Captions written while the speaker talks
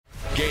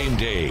Game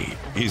day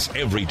is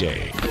every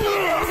day.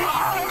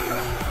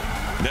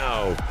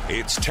 Now,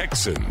 it's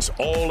Texans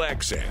All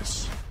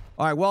Access.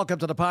 All right, welcome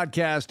to the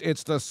podcast.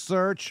 It's The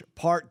Search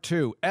Part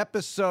 2,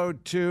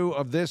 Episode 2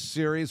 of this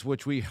series,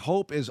 which we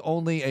hope is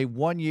only a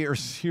one-year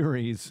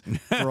series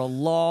for a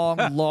long,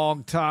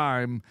 long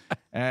time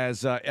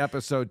as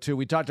Episode 2.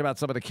 We talked about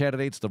some of the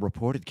candidates, the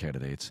reported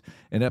candidates,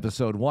 in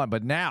Episode 1.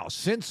 But now,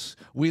 since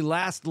we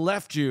last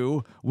left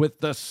you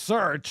with The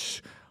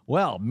Search,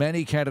 well,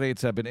 many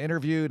candidates have been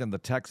interviewed, and the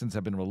Texans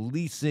have been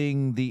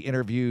releasing the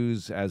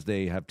interviews as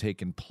they have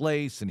taken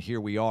place, and here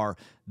we are.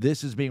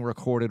 This is being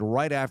recorded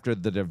right after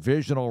the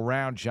divisional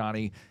round,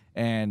 Johnny,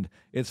 and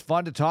it's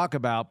fun to talk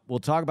about. We'll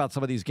talk about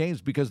some of these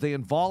games because they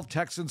involve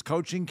Texans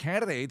coaching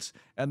candidates,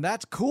 and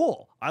that's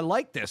cool. I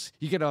like this.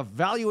 You can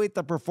evaluate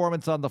the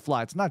performance on the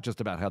fly. It's not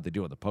just about how they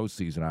do in the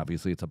postseason,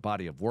 obviously. It's a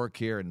body of work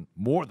here, and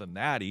more than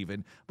that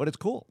even, but it's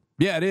cool.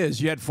 Yeah, it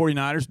is. You had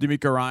 49ers,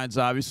 DeMeco Ryans,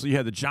 obviously. You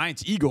had the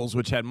Giants-Eagles,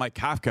 which had Mike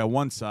Kafka on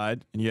one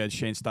side, and you had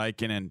Shane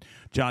Steichen and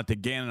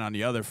Jonathan Gannon on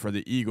the other for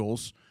the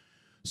Eagles.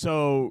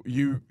 So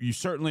you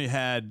certainly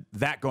had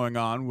that going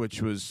on,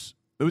 which was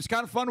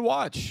kind of fun to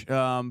watch.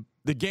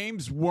 The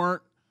games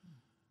weren't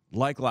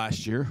like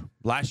last year.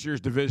 Last year's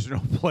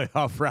divisional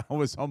playoff round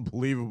was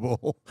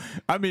unbelievable.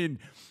 I mean,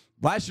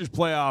 last year's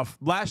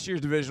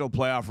divisional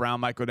playoff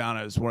round might go down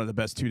as one of the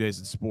best 2 days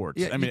in sports.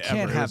 Yeah, I mean, you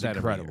can't ever. have that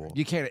incredible. Every year.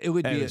 You can't. It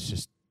would be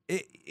just.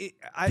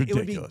 It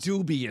would be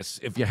dubious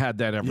if you had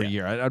that every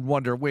year. I'd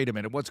wonder, wait a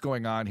minute, what's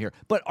going on here?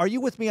 But are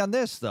you with me on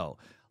this, though?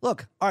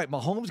 Look, all right,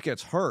 Mahomes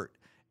gets hurt.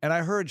 And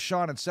I heard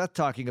Sean and Seth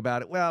talking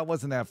about it. Well, it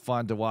wasn't that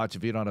fun to watch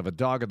if you don't have a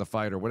dog in the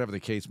fight or whatever the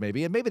case may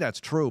be. And maybe that's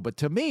true. But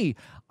to me,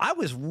 I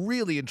was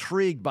really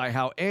intrigued by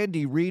how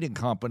Andy Reid and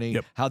company,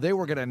 how they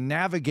were going to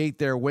navigate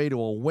their way to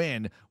a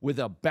win with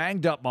a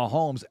banged-up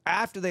Mahomes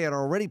after they had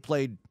already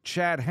played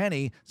Chad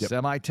Henne,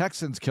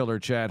 semi-Texans killer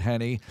Chad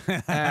Henne.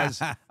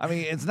 I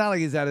mean, it's not like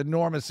he's had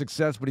enormous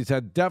success, but he's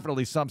had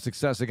definitely some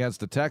success against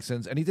the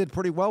Texans. And he did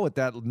pretty well with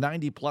that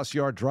 90-plus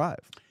yard drive.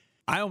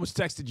 I almost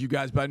texted you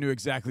guys, but I knew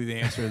exactly the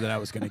answer that I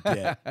was going to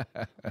get.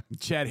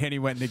 Chad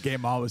Henne went in the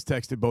game. I always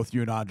texted both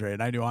you and Andre,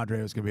 and I knew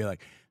Andre was going to be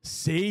like,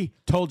 see,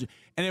 told you.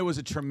 And it was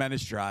a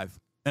tremendous drive.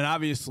 And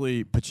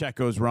obviously,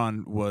 Pacheco's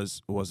run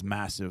was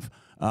massive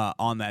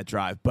on that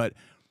drive. But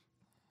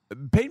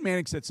Peyton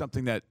Manning said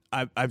something that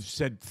I've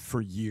said for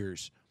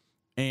years.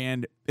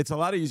 And it's a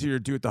lot easier to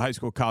do at the high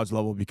school, college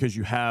level because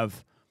you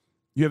have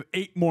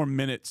 8 more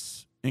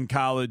minutes in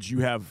college. You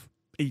have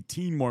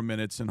 18 more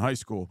minutes in high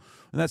school,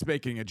 and that's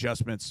making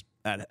adjustments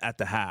at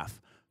the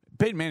half.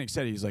 Peyton Manning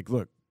said, he's like,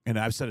 look, and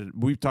I've said it,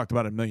 we've talked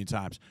about it a million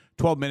times,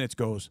 12 minutes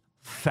goes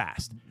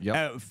fast,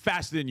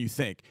 faster than you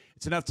think.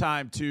 It's enough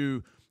time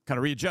to kind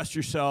of readjust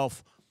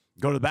yourself,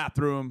 go to the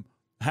bathroom,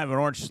 have an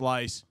orange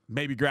slice,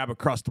 maybe grab a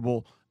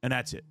Crustable, and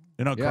that's it.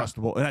 An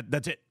Uncrustable, and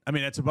that's it. I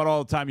mean, that's about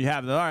all the time you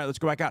have. All right, let's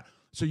go back out.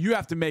 So you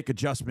have to make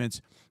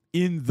adjustments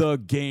in the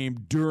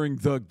game, during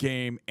the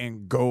game,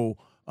 and go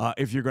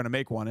if you're going to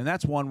make one. And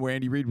that's one where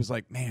Andy Reid was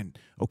like, man,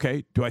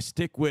 okay, do I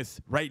stick with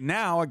right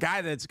now a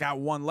guy that's got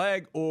one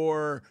leg,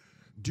 or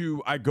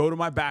do I go to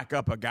my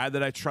backup, a guy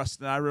that I trust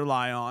and I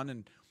rely on?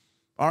 And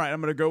all right, I'm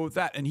going to go with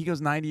that. And he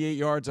goes 98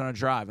 yards on a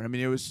drive. And I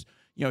mean, it was,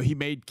 he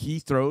made key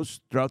throws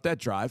throughout that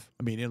drive.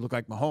 I mean, it looked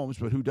like Mahomes,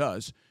 but who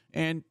does?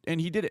 And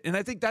he did it. And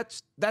I think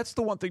that's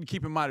the one thing to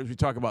keep in mind as we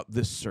talk about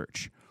this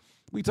search.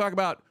 We talk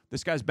about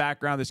this guy's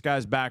background,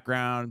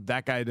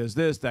 that guy does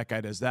this, that guy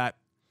does that.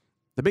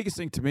 The biggest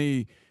thing to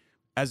me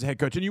as a head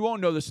coach, and you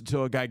won't know this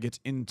until a guy gets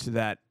into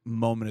that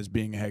moment as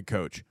being a head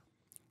coach,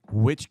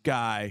 which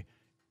guy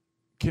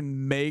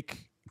can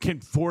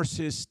force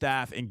his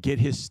staff and get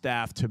his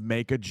staff to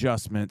make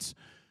adjustments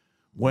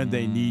when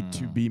they need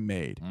to be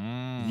made.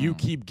 You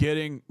keep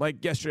getting,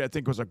 like yesterday, I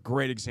think was a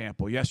great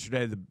example.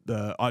 Yesterday,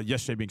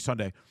 yesterday being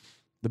Sunday,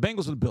 the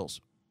Bengals and the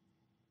Bills.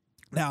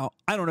 Now,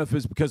 I don't know if it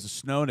was because of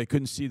snow and they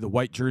couldn't see the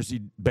white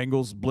jersey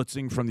Bengals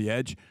blitzing from the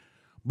edge,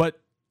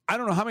 but I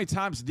don't know how many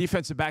times the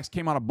defensive backs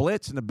came on a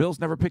blitz and the Bills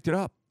never picked it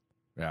up.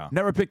 Yeah.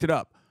 Never picked it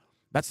up.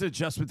 That's the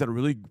adjustment that a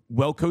really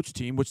well-coached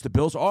team, which the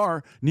Bills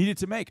needed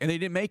to make, and they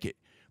didn't make it.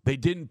 They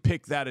didn't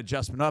pick that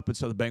adjustment up, and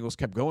so the Bengals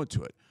kept going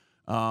to it.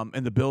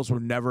 And the Bills were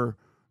never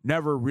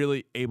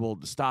really able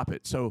to stop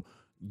it. So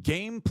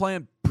game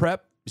plan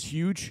prep is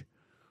huge,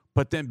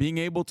 but then being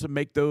able to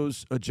make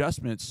those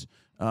adjustments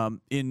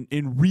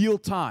in real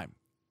time.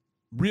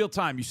 Real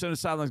time. You sit on the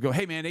sidelines and go,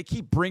 hey, man, they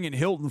keep bringing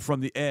Hilton from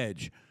the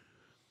edge.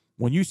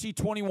 When you see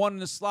 21 in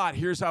the slot,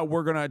 here's how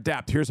we're going to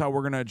adapt. Here's how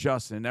we're going to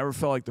adjust. And it never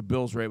felt like the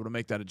Bills were able to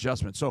make that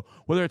adjustment. So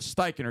whether it's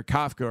Steichen or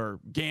Kafka or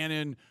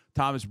Gannon,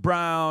 Thomas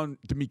Brown,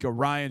 DeMeco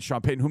Ryans, Sean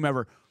Payton,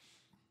 whomever,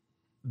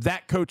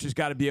 that coach has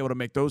got to be able to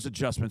make those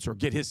adjustments or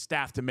get his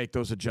staff to make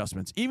those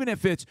adjustments. Even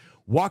if it's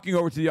walking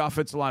over to the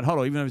offensive line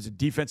huddle, even if it's a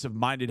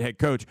defensive-minded head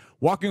coach,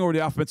 walking over to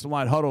the offensive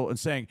line huddle and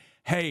saying,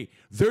 hey,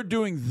 they're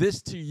doing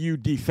this to you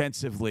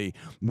defensively.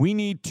 We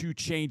need to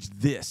change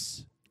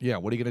this. Yeah,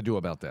 what are you going to do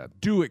about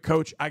that? Do it,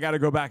 coach. I got to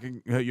go back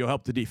and you'll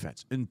help the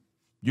defense. And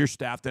Your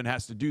staff then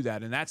has to do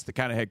that, and that's the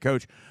kind of head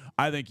coach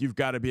I think you've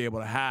got to be able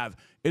to have,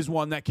 is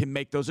one that can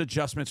make those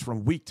adjustments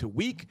from week to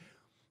week,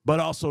 but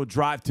also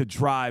drive to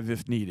drive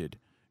if needed.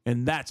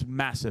 And that's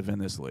massive in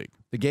this league.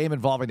 The game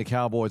involving the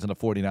Cowboys and the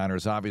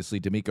 49ers, obviously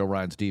DeMeco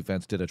Ryans'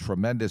 defense did a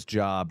tremendous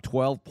job.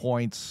 12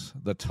 points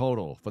the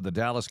total for the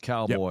Dallas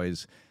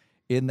Cowboys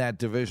in that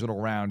divisional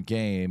round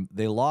game.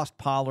 They lost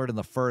Pollard in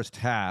the first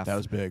half. That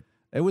was big.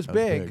 It was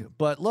big,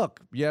 but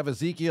look, you have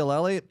Ezekiel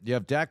Elliott, you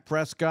have Dak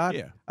Prescott.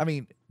 Yeah. I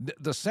mean,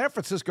 the San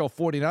Francisco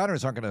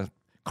 49ers aren't going to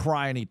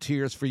cry any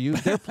tears for you.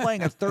 They're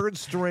playing a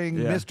third-string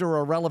Mr.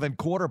 Irrelevant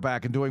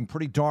quarterback and doing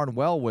pretty darn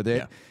well with it.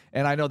 Yeah.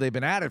 And I know they've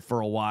been at it for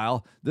a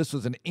while. This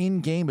was an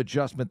in-game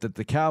adjustment that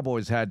the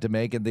Cowboys had to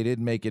make, and they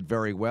didn't make it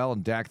very well,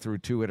 and Dak threw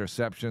 2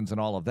 interceptions and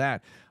all of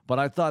that. But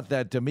I thought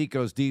that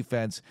DeMeco's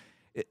defense,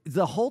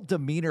 the whole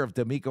demeanor of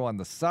DeMeco on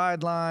the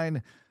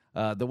sideline,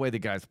 the way the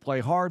guys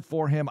play hard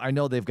for him. I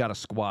know they've got a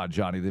squad,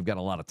 Johnny. They've got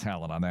a lot of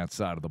talent on that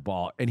side of the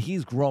ball. And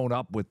he's grown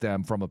up with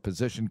them from a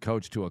position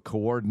coach to a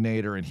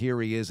coordinator. And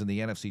here he is in the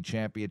NFC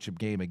Championship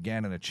game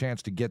again and a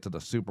chance to get to the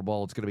Super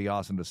Bowl. It's going to be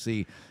awesome to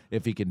see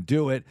if he can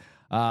do it.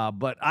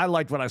 But I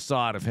liked what I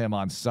saw out of him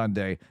on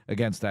Sunday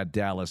against that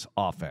Dallas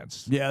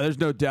offense. Yeah, there's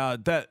no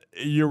doubt that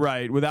you're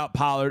right. Without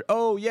Pollard,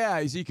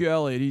 Ezekiel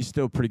Elliott, he's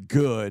still pretty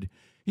good.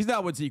 He's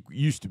not what he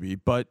used to be,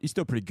 but he's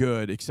still pretty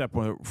good, except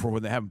for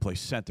when they haven't played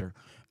center.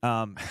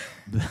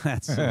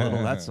 That's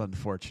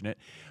unfortunate.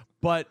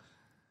 But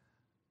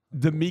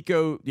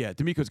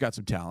DeMeco's got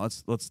some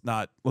talent. Let's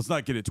not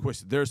get it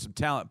twisted. There's some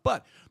talent,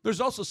 but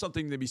there's also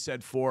something to be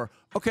said for,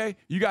 okay,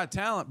 you got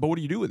talent, but what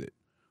do you do with it?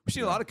 We've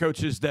seen a lot of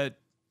coaches that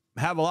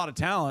have a lot of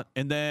talent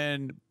and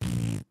then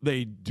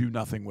they do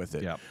nothing with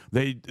it. Yep.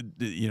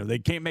 They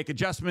can't make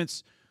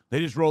adjustments. They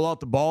just roll out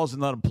the balls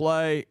and let them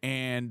play,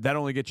 and that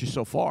only gets you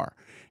so far.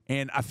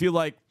 And I feel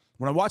like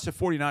when I watch the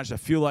 49ers, I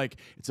feel like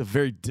it's a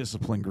very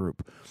disciplined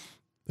group.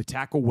 They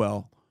tackle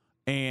well,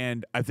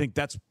 and I think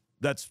that's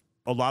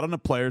a lot on the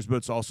players, but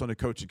it's also on the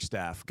coaching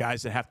staff.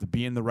 Guys that have to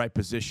be in the right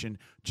position.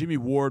 Jimmy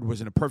Ward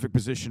was in a perfect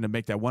position to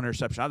make that one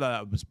interception. I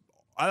thought it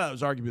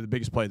was arguably the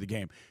biggest play of the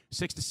game.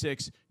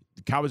 6-6,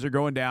 the Cowboys are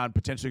going down,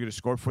 potentially going to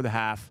score before the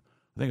half.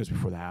 I think it was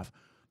before the half.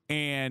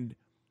 And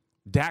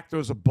Dak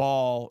throws a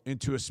ball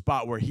into a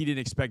spot where he didn't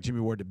expect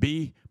Jimmy Ward to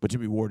be, but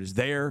Jimmy Ward is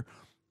there,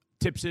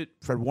 tips it,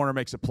 Fred Warner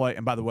makes a play.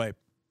 And by the way,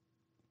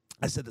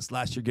 I said this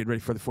last year, getting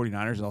ready for the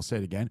 49ers, and I'll say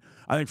it again.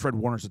 I think Fred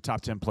Warner's a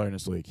top 10 player in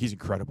this league. He's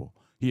incredible.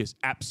 He is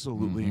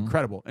absolutely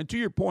incredible. And to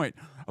your point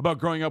about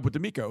growing up with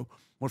DeMeco,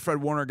 when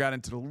Fred Warner got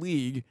into the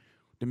league,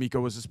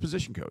 DeMeco was his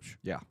position coach.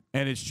 Yeah.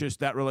 And it's just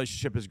that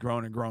relationship has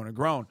grown and grown and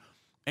grown.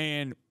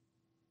 And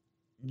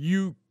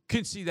you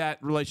can see that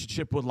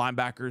relationship with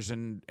linebackers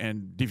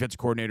and defensive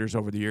coordinators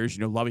over the years.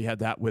 You know, Lovey had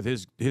that with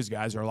his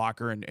guys,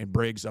 Urlacher and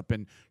Briggs up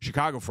in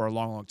Chicago for a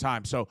long, long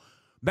time. So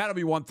that'll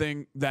be one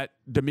thing that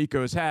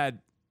DeMeco has had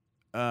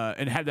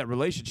and had that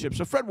relationship.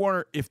 So Fred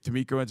Warner, if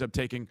DeMeco ends up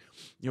taking,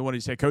 one of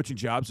his head coaching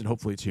jobs, and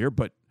hopefully it's here,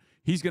 but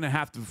he's going to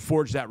have to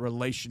forge that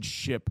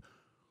relationship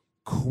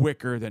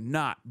quicker than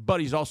not. But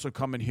he's also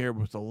coming here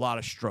with a lot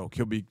of stroke.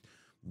 He'll be,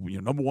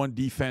 number one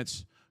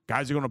defense.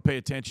 Guys are going to pay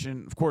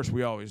attention. Of course,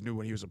 we always knew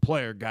when he was a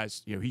player,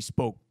 guys, he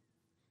spoke.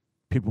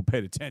 People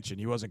paid attention.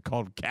 He wasn't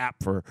called Cap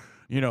for,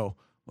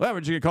 whatever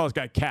you're going to call this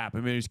guy Cap.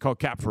 I mean, he's called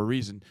Cap for a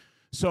reason.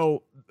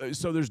 So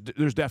there's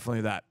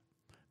definitely that.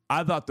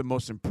 I thought the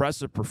most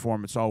impressive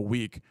performance all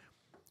week,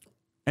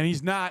 and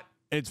he's not.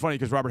 It's funny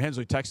because Robert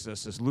Hensley texted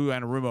us this. Lou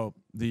Anarumo,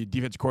 the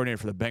defensive coordinator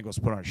for the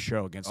Bengals, put on a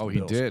show against the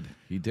Bills.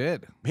 He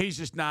did. He's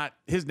just not.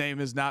 His name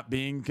is not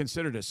being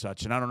considered as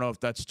such, and I don't know if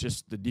that's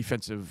just the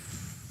defensive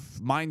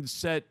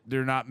mindset.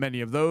 There are not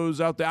many of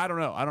those out there. I don't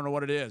know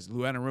what it is.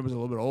 Lou Anarumo's a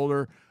little bit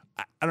older.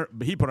 But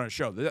he put on a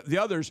show. The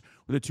others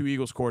were the two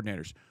Eagles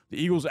coordinators.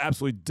 The Eagles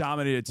absolutely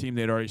dominated a team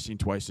they'd already seen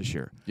twice this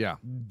year. Yeah,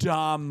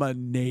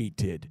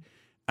 dominated.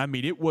 I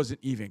mean, it wasn't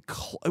even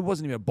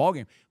a ball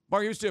game.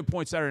 Mark, he was to a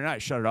point Saturday night. I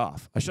shut it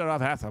off at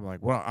halftime. I'm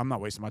like, well, I'm not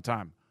wasting my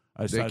time.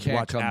 I decided to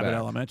watch Abbott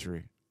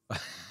Elementary.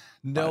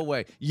 No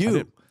way.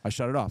 I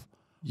shut it off.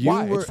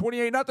 Why? It's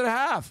 28-0 at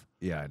half.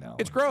 Yeah, I know.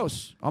 It's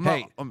gross.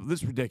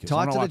 This is ridiculous.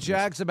 Talk to the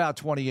Jags about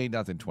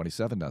 28-0,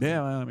 27-0.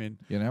 Yeah, well, I mean,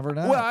 you never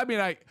know. Well, I mean,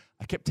 I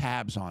kept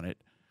tabs on it.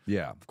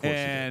 Yeah, of course.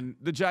 And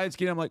the Giants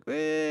game, I'm like,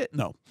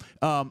 no.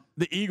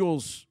 The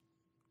Eagles.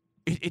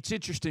 It's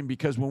interesting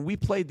because when we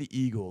played the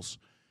Eagles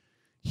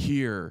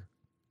here,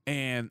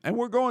 and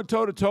we're going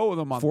toe-to-toe with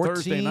them on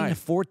Thursday night.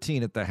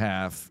 14 at the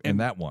half in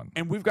that one.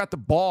 And we've got the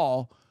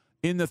ball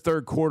in the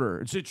third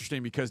quarter. It's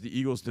interesting because the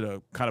Eagles did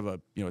a kind of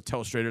a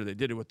telestrator. They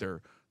did it with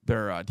their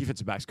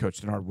defensive backs coach,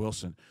 Denard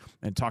Wilson,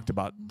 and talked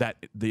about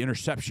the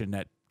interception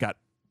that got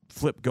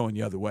flipped going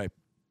the other way.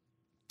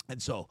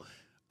 And so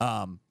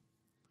it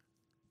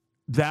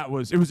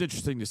was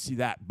interesting to see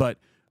that. But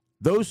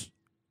those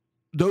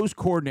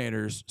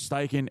coordinators,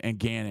 Steichen and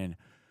Gannon,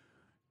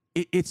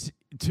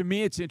 to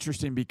me, it's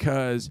interesting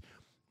because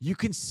you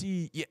can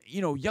see,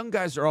 young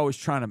guys are always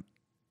trying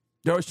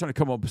to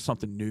come up with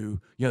something new.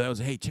 That was,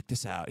 hey, check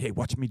this out. Hey,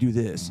 watch me do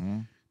this.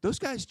 Mm-hmm. Those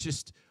guys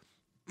just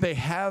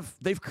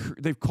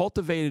they've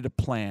cultivated a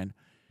plan,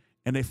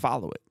 and they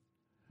follow it.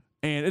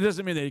 And it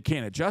doesn't mean they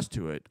can't adjust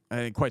to it. I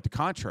think quite the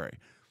contrary.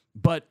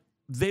 But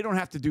they don't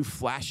have to do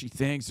flashy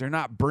things. They're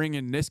not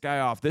bringing this guy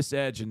off this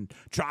edge and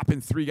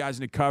dropping 3 guys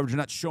into coverage. They're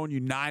not showing you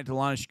 9 to the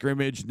line of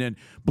scrimmage and then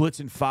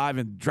blitzing 5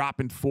 and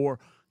dropping 4.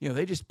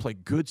 They just play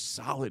good,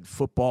 solid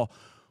football.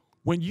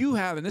 When you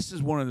have, and this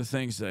is one of the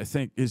things that I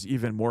think is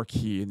even more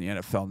key in the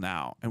NFL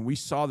now, and we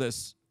saw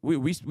this,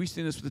 we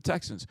seen this with the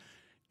Texans,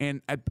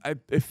 and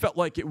it felt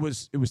like it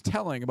was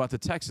telling about the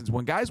Texans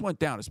when guys went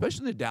down,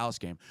 especially in the Dallas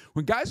game.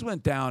 When guys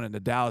went down in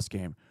the Dallas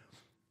game,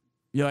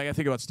 like I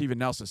think about Steven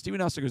Nelson. Steven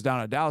Nelson goes down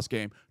in a Dallas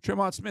game.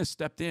 Tremont Smith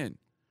stepped in,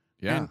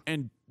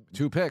 and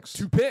 2 picks,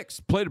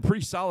 played a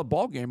pretty solid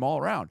ball game all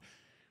around.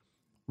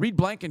 Reed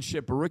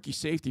Blankenship, a rookie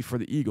safety for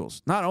the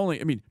Eagles. Not only,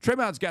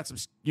 Tremont's got some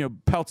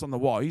pelts on the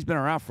wall. He's been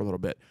around for a little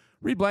bit.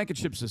 Reed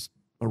Blankenship's just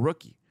a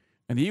rookie.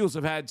 And the Eagles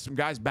have had some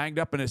guys banged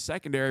up in his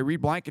secondary.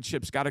 Reed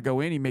Blankenship's got to go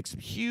in. He makes some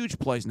huge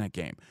plays in that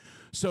game.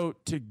 So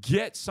to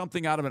get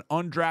something out of an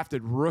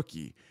undrafted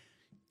rookie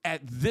at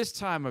this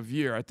time of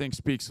year, I think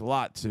speaks a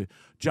lot to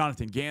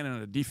Jonathan Gannon on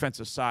the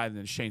defensive side and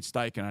then Shane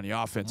Steichen on the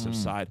offensive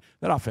side.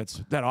 That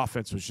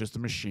offense was just a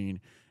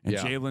machine. And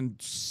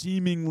Jalen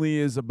seemingly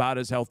is about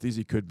as healthy as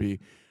he could be.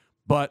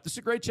 But this is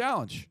a great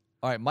challenge.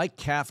 All right, Mike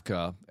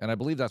Kafka, and I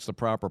believe that's the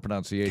proper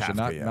pronunciation,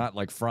 not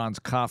like Franz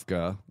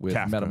Kafka with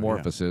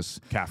Metamorphosis.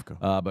 Yeah.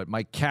 Kafka. But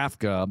Mike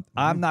Kafka,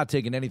 I'm not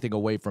taking anything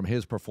away from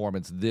his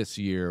performance this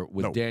year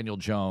with Daniel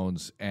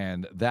Jones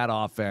and that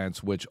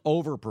offense, which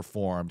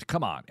overperformed.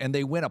 Come on. And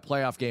they win a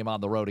playoff game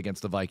on the road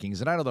against the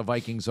Vikings. And I know the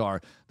Vikings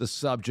are the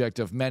subject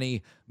of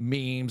many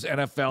memes,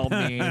 NFL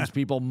memes.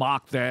 People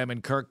mock them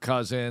and Kirk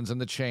Cousins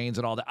and the chains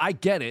and all that. I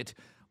get it.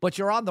 But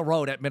you're on the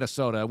road at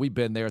Minnesota. We've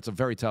been there. It's a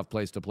very tough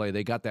place to play.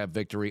 They got that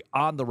victory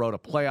on the road, a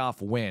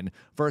playoff win.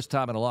 First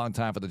time in a long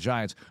time for the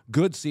Giants.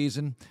 Good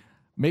season,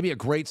 maybe a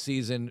great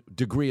season,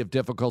 degree of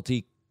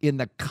difficulty in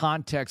the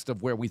context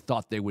of where we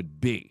thought they would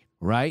be,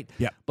 right?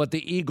 Yeah. But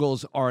the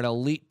Eagles are an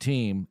elite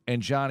team,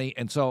 and Johnny,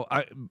 and so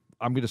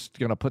I'm just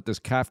going to put this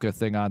Kafka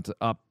thing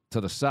up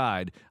to the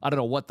side. I don't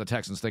know what the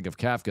Texans think of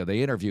Kafka.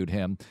 They interviewed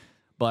him.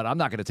 But I'm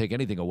not going to take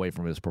anything away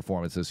from his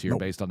performance this year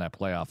based on that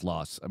playoff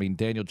loss.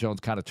 Daniel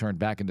Jones kind of turned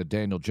back into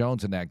Daniel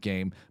Jones in that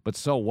game, but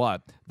so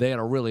what? They had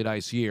a really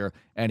nice year,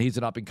 and he's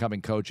an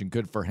up-and-coming coach, and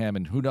good for him.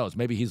 And who knows,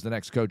 maybe he's the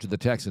next coach of the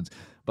Texans.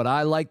 But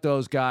I like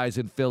those guys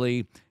in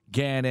Philly.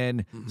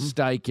 Gannon,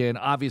 Steichen,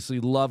 obviously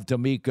love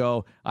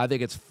D'Amico. I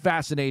think it's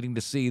fascinating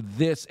to see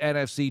this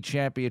NFC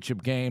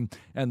Championship game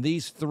and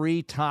these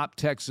 3 top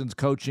Texans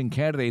coaching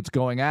candidates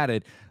going at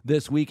it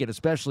this weekend,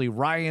 especially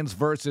Ryans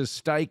versus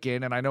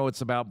Steichen. And I know it's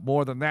about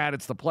more than that.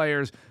 It's the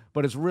players,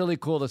 but it's really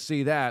cool to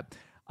see that.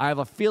 I have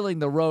a feeling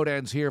the road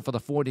ends here for the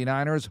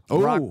 49ers.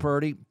 Brock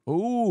Purdy.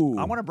 Ooh.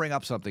 I want to bring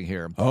up something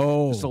here.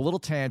 Just a little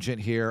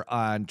tangent here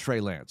on Trey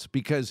Lance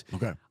because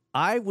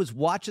I was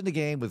watching the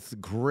game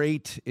with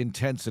great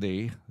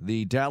intensity,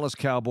 the Dallas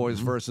Cowboys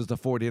versus the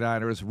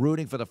 49ers,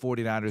 rooting for the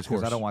 49ers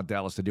because I don't want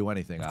Dallas to do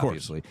anything,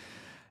 obviously.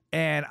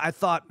 And I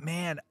thought,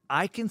 man,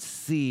 I can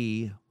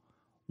see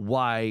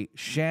why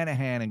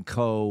Shanahan and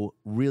co.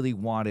 really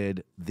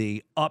wanted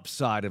the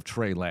upside of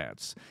Trey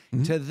Lance.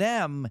 To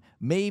them,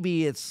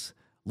 maybe it's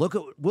look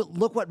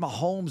what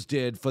Mahomes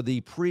did for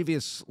the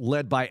previous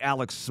led by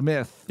Alex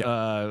Smith,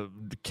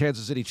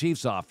 Kansas City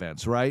Chiefs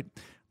offense, right?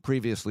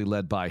 Previously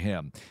led by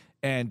him,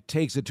 and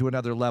takes it to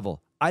another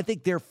level. I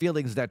think their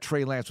feelings that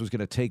Trey Lance was going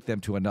to take them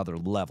to another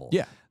level.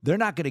 Yeah. They're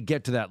not going to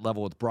get to that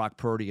level with Brock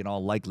Purdy in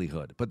all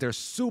likelihood, but they're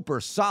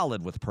super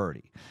solid with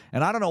Purdy.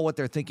 And I don't know what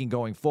they're thinking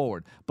going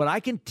forward, but I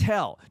can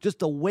tell just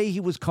the way he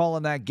was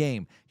calling that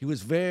game. He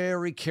was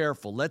very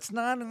careful. Let's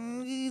not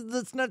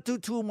do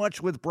too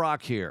much with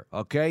Brock here,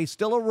 okay?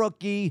 Still a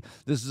rookie.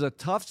 This is a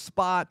tough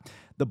spot.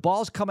 The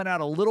ball's coming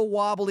out a little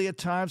wobbly at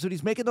times, but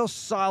he's making those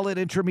solid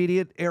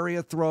intermediate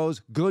area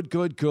throws.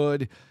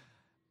 Good.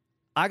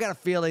 I got a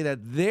feeling that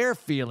their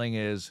feeling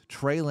is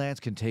Trey Lance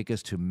can take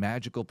us to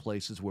magical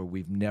places where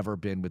we've never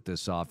been with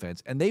this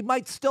offense. And they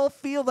might still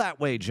feel that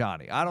way,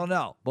 Johnny. I don't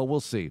know, but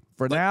we'll see.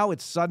 For now,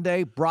 it's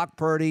Sunday, Brock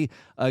Purdy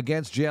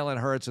against Jalen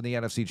Hurts in the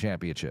NFC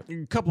Championship.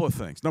 A couple of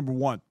things. Number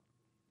one,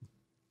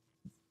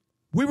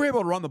 we were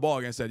able to run the ball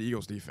against that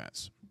Eagles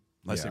defense.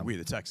 I say we,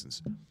 the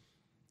Texans.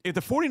 If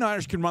the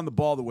 49ers can run the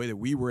ball the way that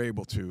we were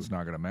able to, it's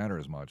not going to matter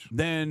as much.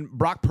 Then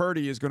Brock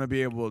Purdy is going to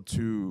be able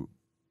to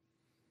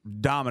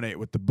dominate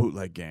with the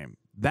bootleg game.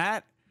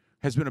 That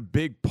has been a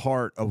big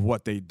part of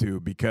what they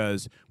do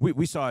because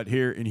we saw it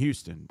here in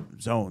Houston.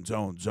 Zone,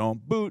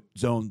 boot,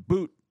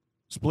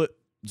 split,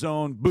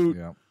 zone, boot.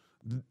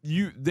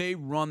 Yeah. They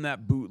run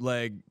that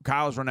bootleg.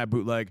 Kyle's run that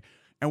bootleg.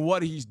 And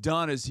what he's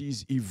done is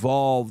he's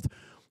evolved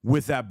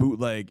with that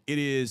bootleg. It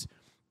is,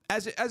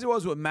 as it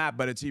was with Matt,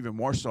 but it's even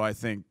more so, I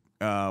think,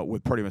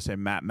 with Purdy, I'm going to say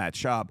Matt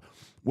Schaub,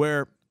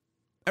 where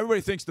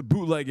everybody thinks the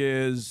bootleg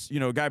is,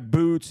 a guy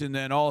boots, and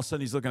then all of a sudden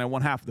he's looking at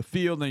one half of the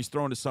field, and then he's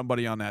throwing to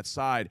somebody on that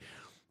side.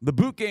 The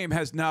boot game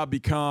has now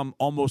become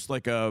almost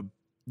like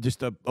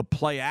just a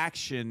play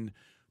action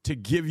to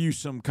give you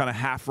some kind of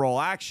half roll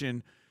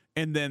action,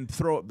 and then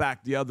throw it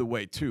back the other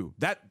way too.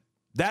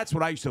 That's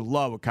what I used to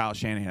love with Kyle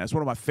Shanahan. That's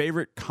one of my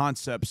favorite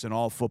concepts in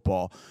all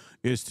football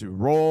is to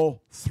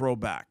roll, throw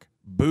back,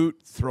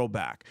 boot, throw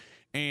back.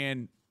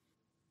 And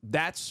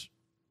that's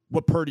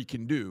what Purdy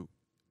can do.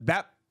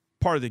 That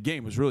part of the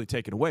game was really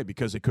taken away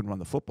because they couldn't run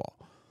the football.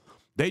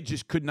 They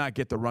just could not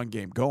get the run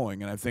game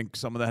going, and I think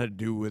some of that had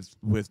to do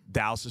with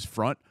Dallas's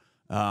front.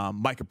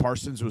 Micah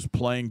Parsons was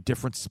playing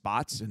different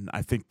spots, and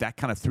I think that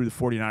kind of threw the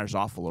 49ers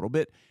off a little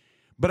bit.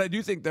 But I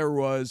do think there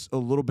was a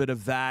little bit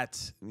of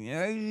that. But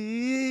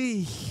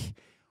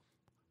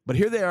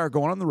here they are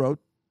going on the road.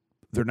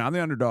 They're now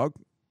the underdog.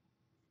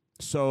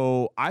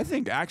 So I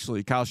think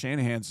actually Kyle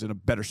Shanahan's in a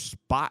better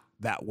spot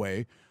that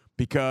way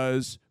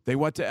because they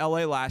went to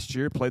L.A. last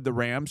year, played the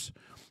Rams,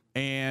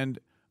 and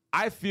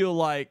I feel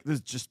like this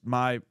is just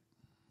my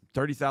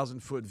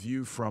 30,000-foot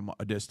view from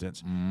a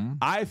distance. Mm-hmm.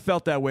 I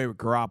felt that way with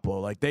Garoppolo.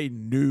 Like, they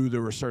knew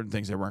there were certain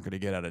things they weren't going to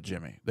get out of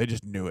Jimmy. They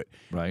just knew it.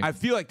 Right. I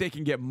feel like they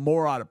can get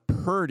more out of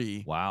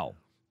Purdy. Wow.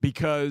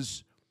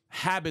 Because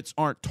habits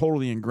aren't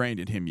totally ingrained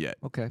in him yet.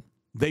 Okay.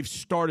 They've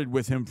started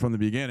with him from the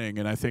beginning,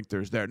 and I think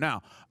there's there.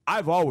 Now,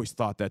 I've always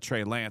thought that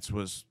Trey Lance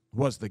was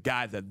the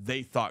guy that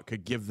they thought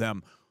could give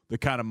them the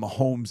kind of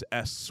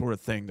Mahomes-esque sort of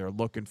thing they're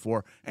looking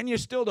for, and you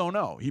still don't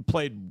know. He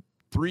played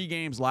 3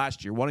 games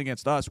last year, one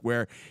against us,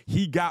 where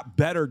he got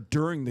better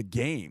during the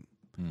game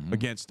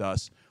against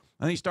us.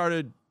 And he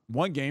started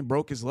one game,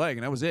 broke his leg,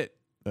 and that was it.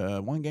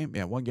 One game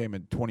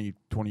in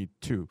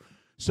 2022.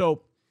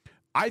 So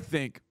I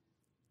think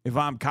if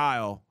I'm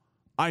Kyle,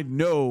 I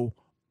know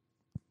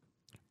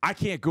I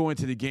can't go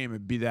into the game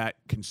and be that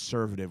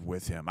conservative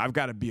with him. I've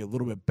got to be a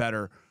little bit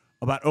better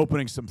about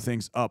opening some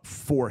things up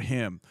for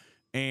him.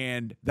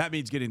 And that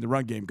means getting the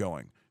run game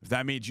going. If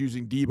that means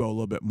using Debo a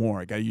little bit more,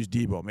 I got to use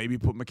Debo. Maybe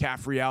put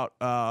McCaffrey out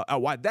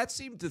wide. That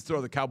seemed to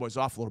throw the Cowboys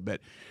off a little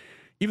bit,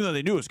 even though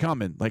they knew it was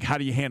coming. Like, how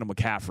do you handle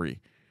McCaffrey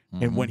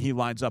and when he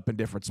lines up in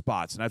different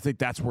spots? And I think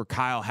that's where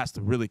Kyle has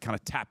to really kind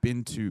of tap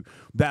into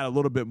that a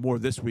little bit more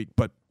this week.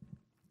 But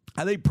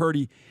I think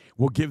Purdy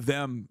will give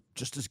them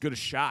just as good a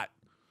shot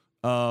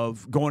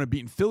of going and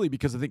beating Philly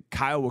because I think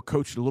Kyle will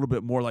coach it a little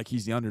bit more like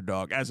he's the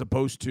underdog as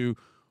opposed to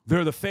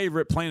they're the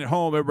favorite playing at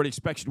home. Everybody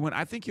expects you to win.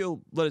 I think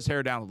he'll let his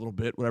hair down a little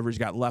bit, whatever he's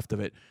got left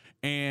of it,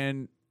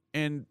 and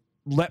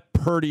let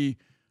Purdy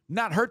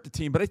not hurt the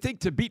team. But I think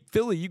to beat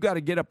Philly, you got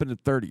to get up in the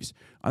 30s.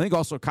 I think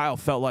also Kyle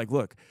felt like,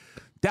 look,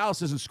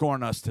 Dallas isn't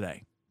scoring us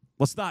today.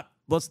 Let's not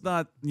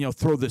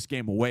throw this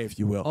game away, if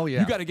you will. Oh,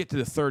 yeah. You got to get to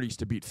the 30s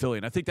to beat Philly,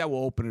 and I think that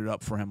will open it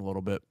up for him a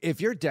little bit. If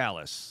you're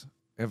Dallas,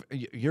 if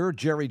you're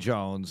Jerry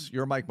Jones,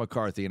 you're Mike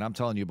McCarthy, and I'm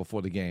telling you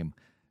before the game,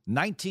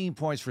 19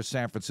 points for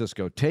San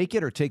Francisco. Take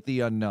it or take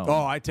the unknown?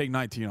 Oh, I take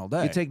 19 all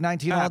day. You take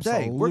 19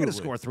 Absolutely. all day. We're going to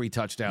score 3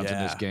 touchdowns in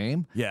this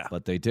game. Yeah.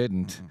 But they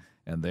didn't,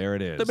 and there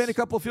it is. They made a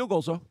couple of field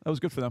goals, though. That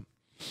was good for them.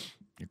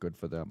 You're good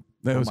for them.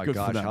 That was my good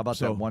gosh, for them. How about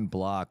that one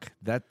block?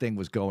 That thing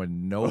was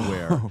going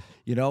nowhere.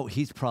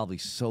 He's probably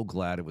so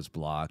glad it was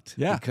blocked.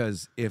 Yeah.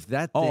 Because if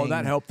that thing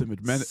that helped him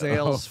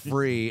sails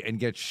free and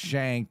gets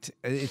shanked,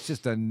 it's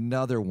just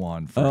another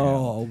one for him.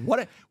 Oh,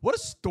 what a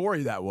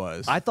story that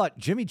was. I thought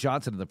Jimmy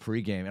Johnson in the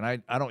pregame,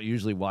 and I don't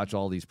usually watch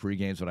all these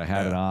pregames, but I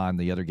had it on.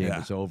 The other game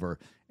was over.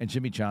 And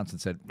Jimmy Johnson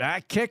said,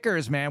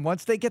 kickers, man,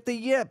 once they get the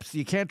yips,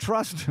 you can't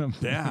trust them.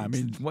 Yeah, I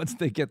mean, once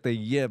they get the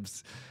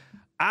yips.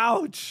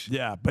 Ouch.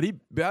 Yeah, but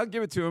I'll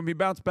give it to him. He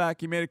bounced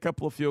back. He made a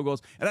couple of field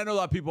goals. And I know a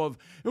lot of people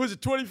it was a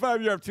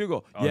 25-yard field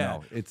goal. Oh,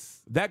 no,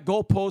 that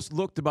goalpost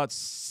looked about,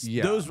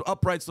 those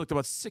uprights looked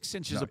about 6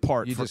 inches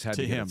apart you just had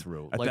to him get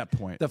through. At that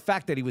point. The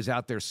fact that he was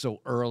out there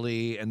so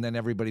early and then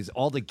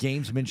all the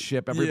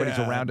gamesmanship, everybody's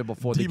around him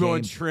before the game. Debo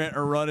and Trent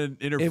are running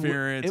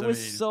interference. It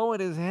was so in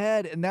his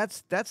head. And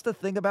that's the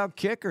thing about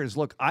kickers.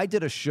 Look, I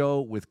did a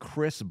show with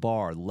Chris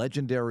Barr,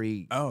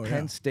 legendary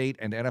Penn State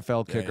and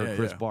NFL kicker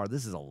Chris Barr.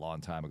 This is a long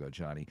time ago,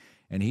 Johnny.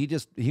 And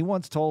he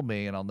once told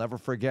me, and I'll never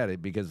forget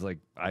it because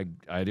I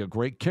had a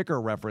great kicker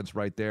reference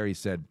right there. He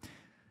said,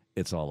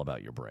 it's all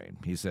about your brain.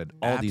 He said,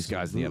 all these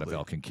guys in the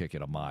NFL can kick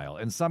it a mile.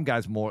 And some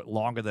guys more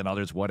longer than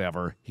others,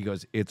 whatever. He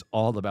goes, it's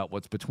all about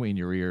what's between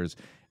your ears.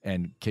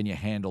 And can you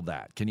handle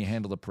that? Can you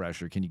handle the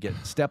pressure? Can you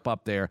step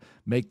up there,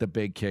 make the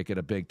big kick at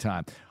a big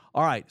time?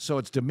 All right, so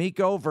it's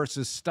D'Amico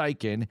versus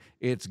Steichen.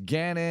 It's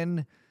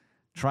Gannon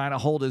trying to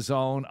hold his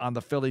own on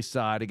the Philly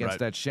side against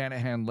that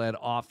Shanahan-led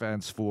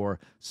offense for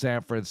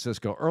San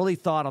Francisco. Early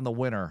thought on the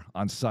winner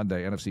on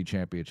Sunday, NFC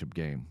Championship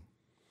game.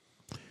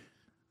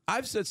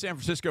 I've said San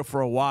Francisco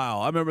for a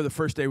while. I remember the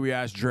first day we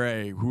asked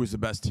Dre who was the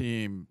best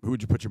team, who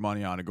would you put your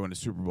money on to go into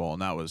Super Bowl,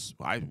 and that was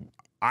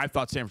I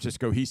thought San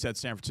Francisco. He said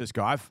San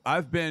Francisco.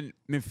 I've been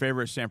in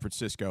favor of San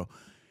Francisco.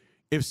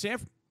 Here's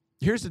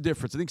the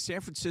difference. I think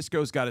San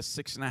Francisco's got a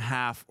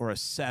 6.5 or a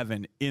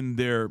 7 in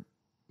their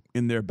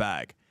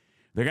bag.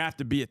 They're going to have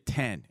to be a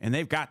 10, and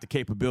they've got the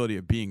capability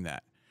of being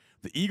that.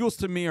 The Eagles,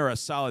 to me, are a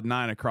solid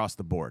 9 across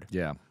the board.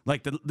 Yeah.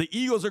 Like, the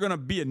Eagles are going to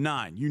be a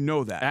 9. You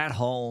know that. At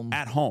home.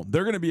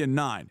 They're going to be a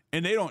 9,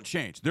 and they don't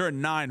change. They're a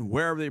 9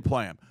 wherever they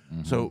play them.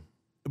 So,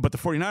 but the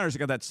 49ers have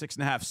got that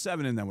 6.5,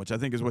 7 in them, which I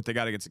think is what they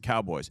got against the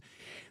Cowboys.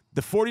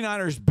 The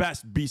 49ers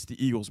best beats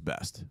the Eagles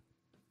best.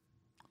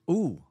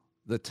 Ooh,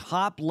 the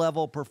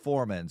top-level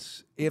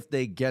performance, if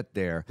they get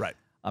there. Right.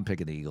 I'm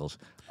picking the Eagles.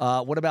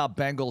 What about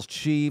Bengals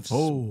Chiefs?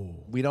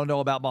 Oh. We don't know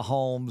about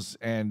Mahomes,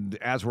 and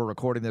as we're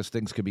recording this,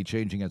 things could be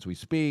changing as we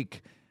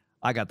speak.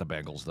 I got the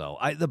Bengals, though.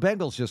 The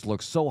Bengals just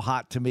look so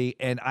hot to me,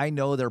 and I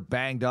know they're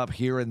banged up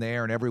here and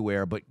there and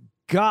everywhere, but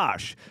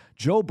gosh,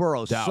 Joe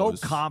Burrow's so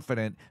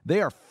confident.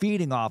 They are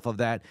feeding off of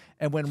that.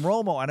 And when I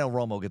know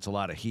Romo gets a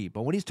lot of heat,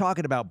 but when he's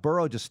talking about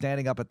Burrow just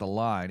standing up at the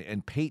line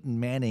and Peyton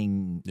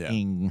Manning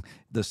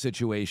the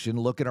situation,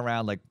 looking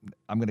around like,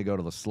 I'm going to go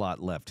to the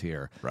slot left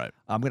here. Right.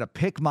 I'm going to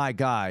pick my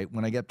guy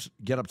when I get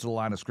up to the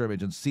line of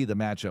scrimmage and see the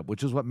matchup,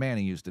 which is what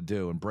Manning used to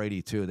do, and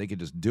Brady too. They could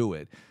just do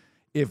it.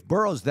 If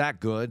Burrow's that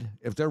good,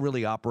 if they're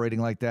really operating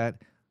like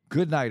that,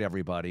 good night,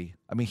 everybody.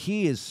 I mean,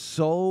 he is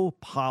so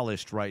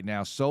polished right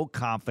now, so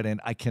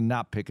confident. I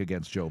cannot pick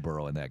against Joe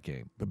Burrow in that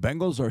game. The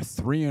Bengals are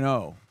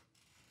 3-0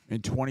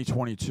 in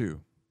 2022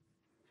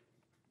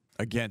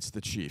 against the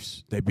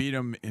Chiefs. They beat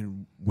them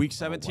in Week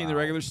 17 of the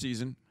regular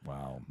season.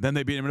 Wow. Then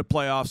they beat them in the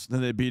playoffs.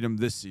 Then they beat them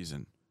this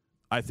season.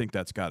 I think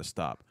that's got to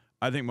stop.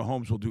 I think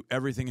Mahomes will do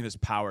everything in his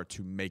power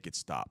to make it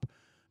stop.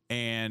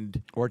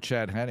 Or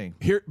Chad Henne.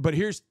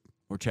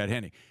 Or Chad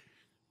Henne.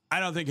 I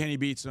don't think Henne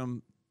beats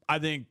him. I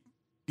think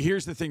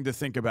here's the thing to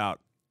think about.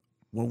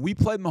 When we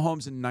played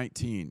Mahomes in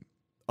 19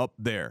 up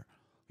there,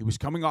 he was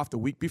coming off the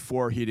week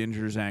before he had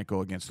injured his ankle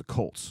against the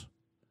Colts.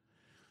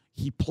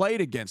 He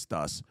played against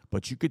us,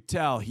 but you could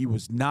tell he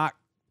was not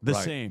the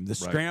same. The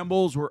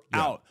scrambles were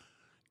out,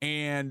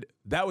 and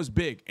that was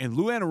big. And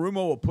Lou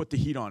Anarumo will put the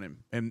heat on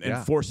him and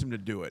force him to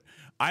do it.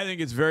 I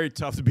think it's very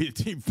tough to beat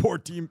a team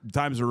 14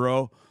 times in a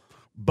row,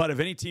 but if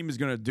any team is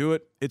going to do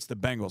it, it's the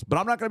Bengals. But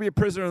I'm not going to be a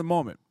prisoner of the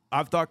moment.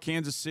 I thought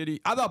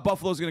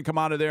Buffalo's going to come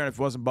out of there, and if it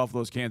wasn't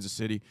Buffalo, it's Kansas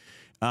City.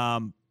 I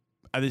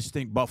just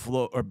think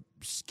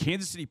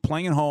Kansas City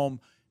playing at home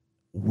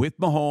with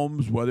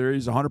Mahomes, whether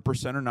he's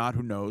 100% or not,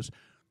 who knows.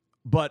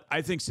 But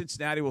I think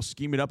Cincinnati will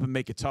scheme it up and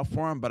make it tough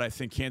for him, but I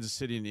think Kansas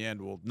City in the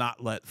end will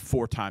not let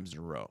 4 times in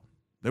a row.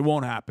 It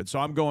won't happen. So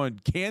I'm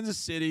going Kansas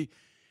City,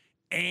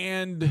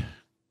 and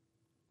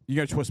you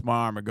got to twist my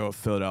arm and go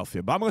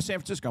Philadelphia. But I'm going to San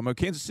Francisco. I'm going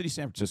to Kansas City,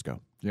 San Francisco.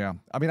 Yeah.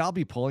 I mean, I'll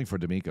be pulling for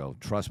D'Amico.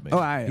 Trust me.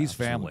 He's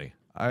family.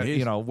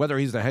 Whether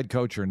he's the head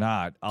coach or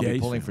not, I'll be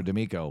pulling for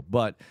D'Amico.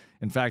 But,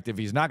 in fact, if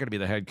he's not going to be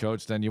the head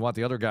coach, then you want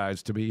the other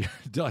guys to be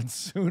done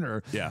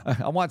sooner. Yeah.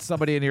 I want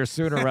somebody in here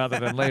sooner rather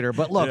than later.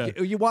 But, look,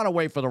 you want to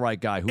wait for the right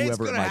guy, whoever it might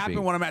be. It's going to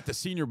happen when I'm at the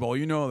Senior Bowl.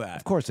 You know that.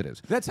 Of course it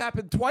is. That's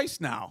happened twice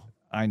now.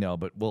 I know,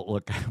 but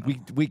look,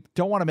 we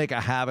don't want to make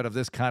a habit of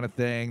this kind of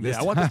thing.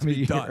 I want this to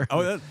be done.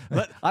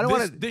 I don't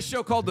want this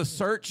show called The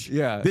Search.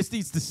 Yeah, this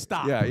needs to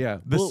stop. Yeah.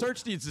 The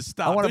search needs to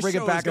stop. I want to bring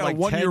it back in like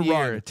 10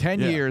 years.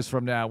 10 Yeah. years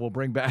from now, we'll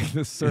bring back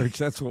The Search.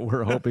 That's what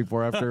we're hoping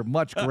for after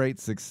much great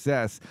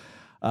success.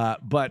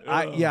 But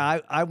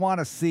I want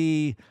to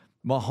see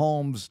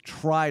Mahomes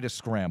try to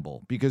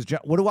scramble, because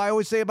what do I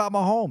always say about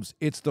Mahomes?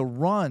 It's the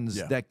runs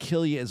that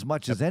kill you as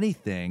much as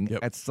anything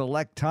at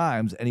select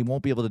times, and he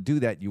won't be able to do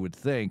that, you would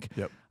think,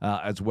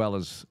 as well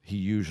as he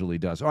usually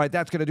does. All right,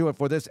 that's going to do it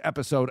for this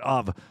episode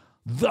of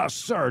The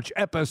Search,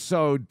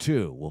 Episode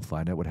 2. We'll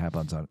find out what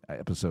happens on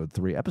Episode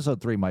 3.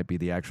 Episode 3 might be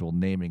the actual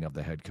naming of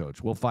the head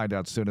coach. We'll find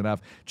out soon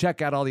enough.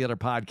 Check out all the other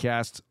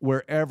podcasts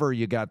wherever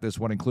you got this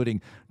one,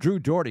 including Drew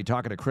Doherty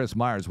talking to Chris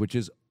Myers, which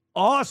is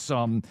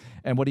awesome,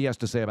 and what he has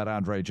to say about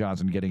Andre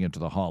Johnson getting into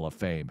the Hall of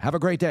Fame. Have a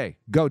great day.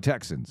 Go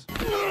Texans.